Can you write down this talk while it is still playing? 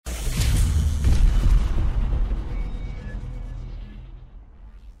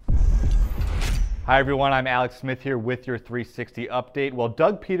Hi everyone, I'm Alex Smith here with your 360 update. Well,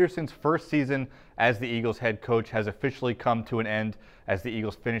 Doug Peterson's first season as the Eagles head coach has officially come to an end as the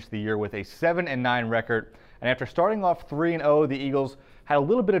Eagles finished the year with a 7-9 record. And after starting off 3-0, the Eagles had a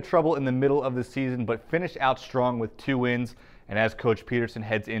little bit of trouble in the middle of the season, but finished out strong with 2 wins. And as Coach Peterson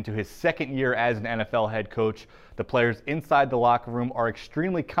heads into his second year as an NFL head coach, the players inside the locker room are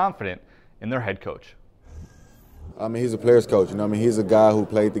extremely confident in their head coach. I mean, he's a player's coach. He's a guy who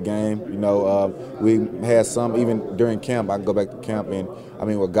played the game. We had some, even during camp, I can go back to camp, and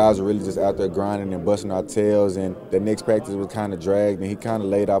where guys were really just out there grinding and busting our tails, and the next practice was kind of dragged, and he kind of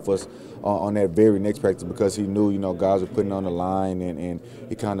laid off us on that very next practice because he knew, guys were putting on the line, and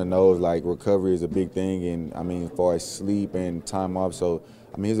he kind of knows, like, recovery is a big thing, and, as far as sleep and time off. So,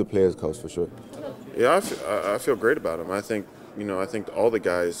 he's a player's coach for sure. Yeah, I feel great about him. I think all the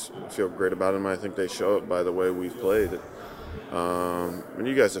guys feel great about him. I think they show it by the way we've played. And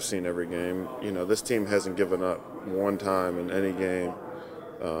you guys have seen every game. This team hasn't given up one time in any game.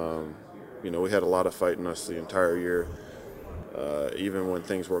 We had a lot of fight in us the entire year, even when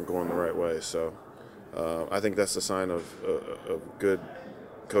things weren't going the right way. So I think that's a sign of good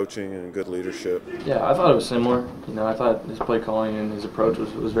coaching and good leadership. Yeah, I thought it was similar. I thought his play calling and his approach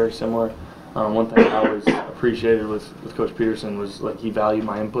was very similar. One thing I always appreciated with Coach Peterson was, like, he valued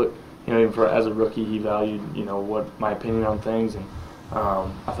my input. Even as a rookie, he valued what my opinion on things, and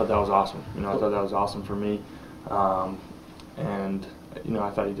I thought that was awesome. I thought that was awesome for me, and I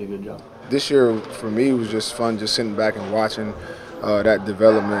thought he did a good job. This year for me was just fun, just sitting back and watching that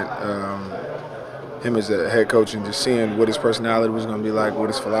development. Him as a head coach and just seeing what his personality was going to be like, what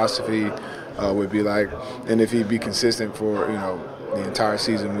his philosophy would be like, and if he'd be consistent for the entire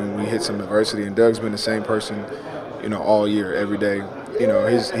season when we hit some adversity. And Doug's been the same person, all year, every day. He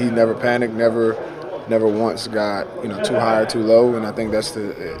never panicked, never once got too high or too low. And I think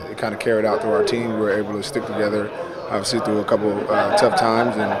it kind of carried out through our team. We were able to stick together, obviously through a couple tough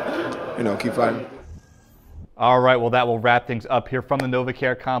times, and keep fighting. All right, well, that will wrap things up here from the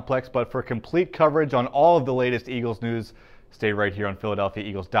NovaCare Complex. But for complete coverage on all of the latest Eagles news, stay right here on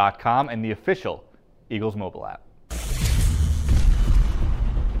PhiladelphiaEagles.com and the official Eagles mobile app.